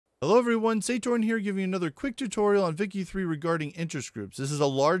Hello everyone, Satorn here giving you another quick tutorial on Wiki 3 regarding interest groups. This is a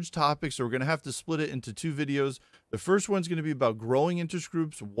large topic, so we're going to have to split it into two videos. The first one's going to be about growing interest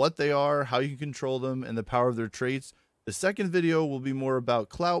groups, what they are, how you can control them, and the power of their traits. The second video will be more about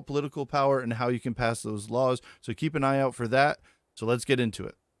clout, political power, and how you can pass those laws, so keep an eye out for that. So let's get into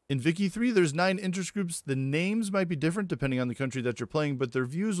it. In Wiki 3, there's 9 interest groups. The names might be different depending on the country that you're playing, but their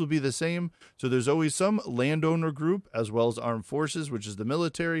views will be the same. So there's always some landowner group, as well as armed forces, which is the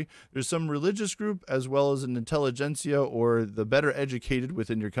military. There's some religious group, as well as an intelligentsia, or the better educated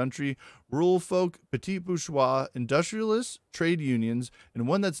within your country, rural folk, petit bourgeois, industrialists, trade unions, and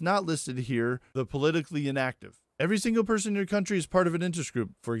one that's not listed here, the politically inactive. Every single person in your country is part of an interest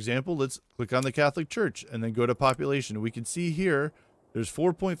group. For example, let's click on the Catholic Church and then go to population. We can see here there's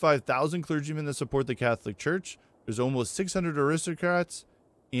 4.5 thousand clergymen that support the Catholic Church. There's almost 600 aristocrats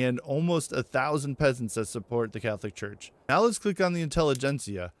and almost 1,000 peasants that support the Catholic Church. Now let's click on the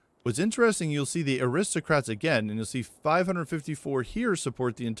intelligentsia. What's interesting, you'll see the aristocrats again, and you'll see 554 here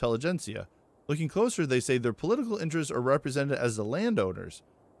support the intelligentsia. Looking closer, they say their political interests are represented as the landowners.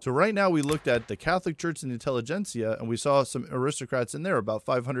 So right now we looked at the Catholic Church and the intelligentsia, and we saw some aristocrats in there, about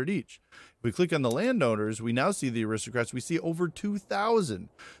 500 each. If we click on the landowners, we now see the aristocrats. We see over 2,000.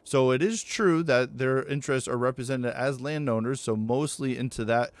 So it is true that their interests are represented as landowners, so mostly into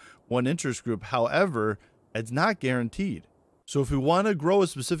that one interest group. However, it's not guaranteed. So if we want to grow a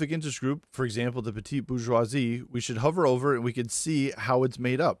specific interest group, for example, the petite bourgeoisie, we should hover over and we can see how it's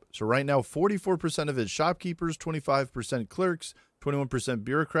made up. So right now, 44% of it is shopkeepers, 25% clerks, 21%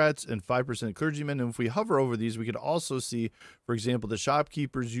 bureaucrats, and 5% clergymen. And if we hover over these, we could also see, for example, the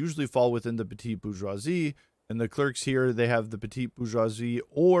shopkeepers usually fall within the petite bourgeoisie, and the clerks here, they have the petite bourgeoisie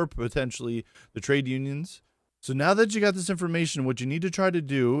or potentially the trade unions. So now that you got this information, what you need to try to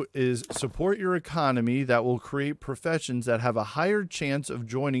do is support your economy that will create professions that have a higher chance of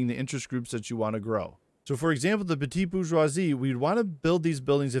joining the interest groups that you want to grow. So for example, the petite bourgeoisie, we'd want to build these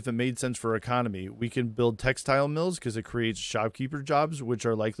buildings if it made sense for our economy. We can build textile mills because it creates shopkeeper jobs, which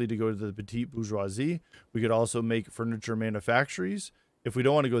are likely to go to the petite bourgeoisie. We could also make furniture manufactories. If we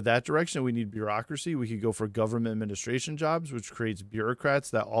don't want to go that direction, we need bureaucracy. We could go for government administration jobs, which creates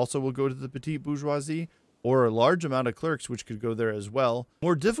bureaucrats that also will go to the petite bourgeoisie, or a large amount of clerks, which could go there as well.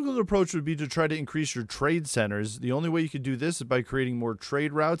 More difficult approach would be to try to increase your trade centers. The only way you could do this is by creating more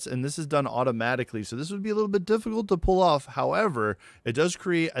trade routes, and this is done automatically. So this would be a little bit difficult to pull off. However, it does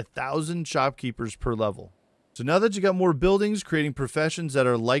create 1,000 shopkeepers per level. So now that you got more buildings, creating professions that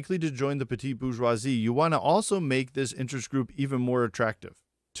are likely to join the petite bourgeoisie, you want to also make this interest group even more attractive.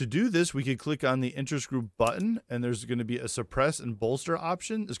 To do this, we could click on the interest group button, and there's going to be a suppress and bolster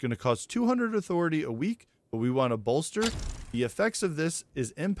option. It's going to cost 200 authority a week, but we want to bolster. The effects of this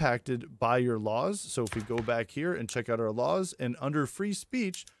is impacted by your laws. So if we go back here and check out our laws, and under free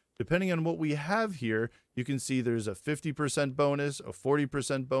speech, depending on what we have here, you can see there's a 50% bonus, a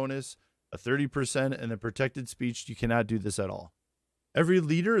 40% bonus, a 30%, and the protected speech, you cannot do this at all. Every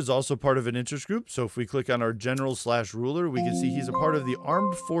leader is also part of an interest group. So if we click on our general/ruler, we can see he's a part of the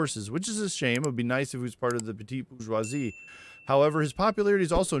armed forces, which is a shame. It would be nice if he was part of the petite bourgeoisie. However, his popularity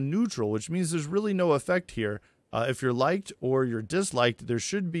is also neutral, which means there's really no effect here. If you're liked or you're disliked, there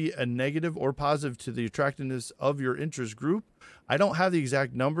should be a negative or positive to the attractiveness of your interest group. I don't have the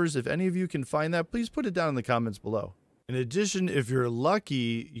exact numbers. If any of you can find that, please put it down in the comments below. In addition, if you're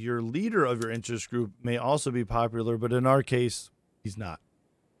lucky, your leader of your interest group may also be popular, but in our case, he's not.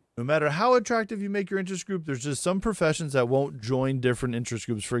 No matter how attractive you make your interest group, there's just some professions that won't join different interest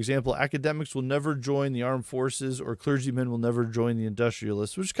groups. For example, academics will never join the armed forces, or clergymen will never join the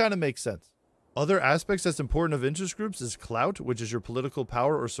industrialists, which kind of makes sense. Other aspects that's important of interest groups is clout, which is your political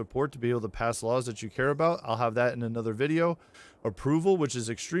power or support to be able to pass laws that you care about. I'll have that in another video. Approval, which is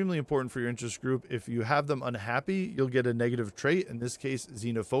extremely important for your interest group. If you have them unhappy, you'll get a negative trait. In this case,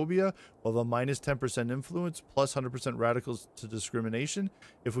 xenophobia, will have a minus 10% influence, plus 100% radicals to discrimination.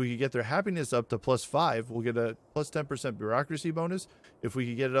 If we could get their happiness up to plus 5, we'll get a plus 10% bureaucracy bonus. If we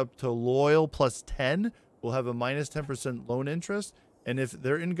could get it up to loyal plus 10, we'll have a minus 10% loan interest. And if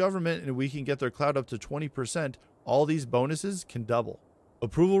they're in government and we can get their clout up to 20%, all these bonuses can double.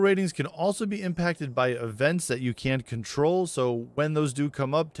 Approval ratings can also be impacted by events that you can't control. So when those do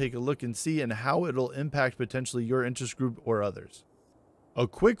come up, take a look and see and how it'll impact potentially your interest group or others. A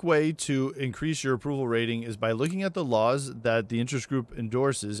quick way to increase your approval rating is by looking at the laws that the interest group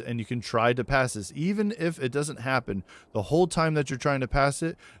endorses, and you can try to pass this. Even if it doesn't happen, the whole time that you're trying to pass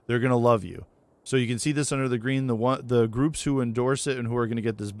it, they're going to love you. So you can see this under the green, the groups who endorse it and who are going to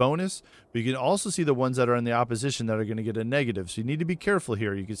get this bonus. But you can also see the ones that are in the opposition that are going to get a negative. So you need to be careful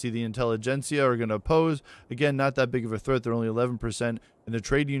here. You can see the intelligentsia are going to oppose. Again, not that big of a threat. They're only 11%. And the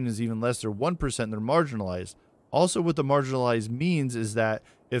trade union is even less. They're 1%. They're marginalized. Also, what the marginalized means is that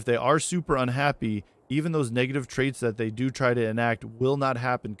if they are super unhappy, even those negative traits that they do try to enact will not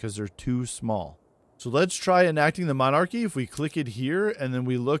happen because they're too small. So let's try enacting the monarchy. If we click it here and then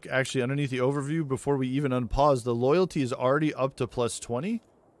we look actually underneath the overview before we even unpause, the loyalty is already up to +20.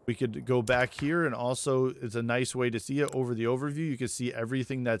 We could go back here, and also it's a nice way to see it over the overview. You can see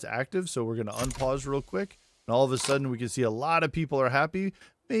everything that's active. So we're going to unpause real quick. And all of a sudden we can see a lot of people are happy.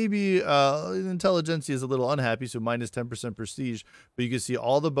 Maybe intelligentsia is a little unhappy, so minus 10% prestige. But you can see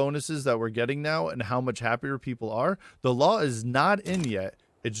all the bonuses that we're getting now and how much happier people are. The law is not in yet.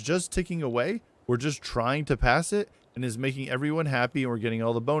 It's just ticking away. We're just trying to pass it, and is making everyone happy, and we're getting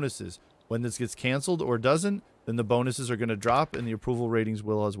all the bonuses. When this gets canceled or doesn't, then the bonuses are going to drop and the approval ratings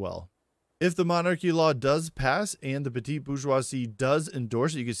will as well. If the monarchy law does pass and the petite bourgeoisie does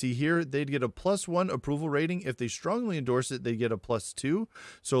endorse it, you can see here they'd get a +1 approval rating. If they strongly endorse it, they get a +2.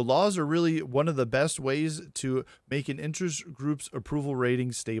 So laws are really one of the best ways to make an interest group's approval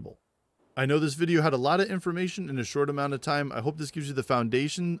rating stable. I know this video had a lot of information in a short amount of time. I hope this gives you the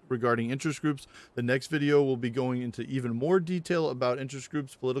foundation regarding interest groups. The next video will be going into even more detail about interest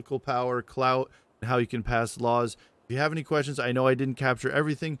groups, political power, clout, and how you can pass laws. If you have any questions, I know I didn't capture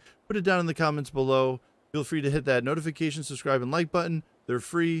everything, put it down in the comments below. Feel free to hit that notification, subscribe, and like button. They're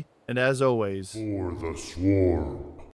free, and as always, for the swarm.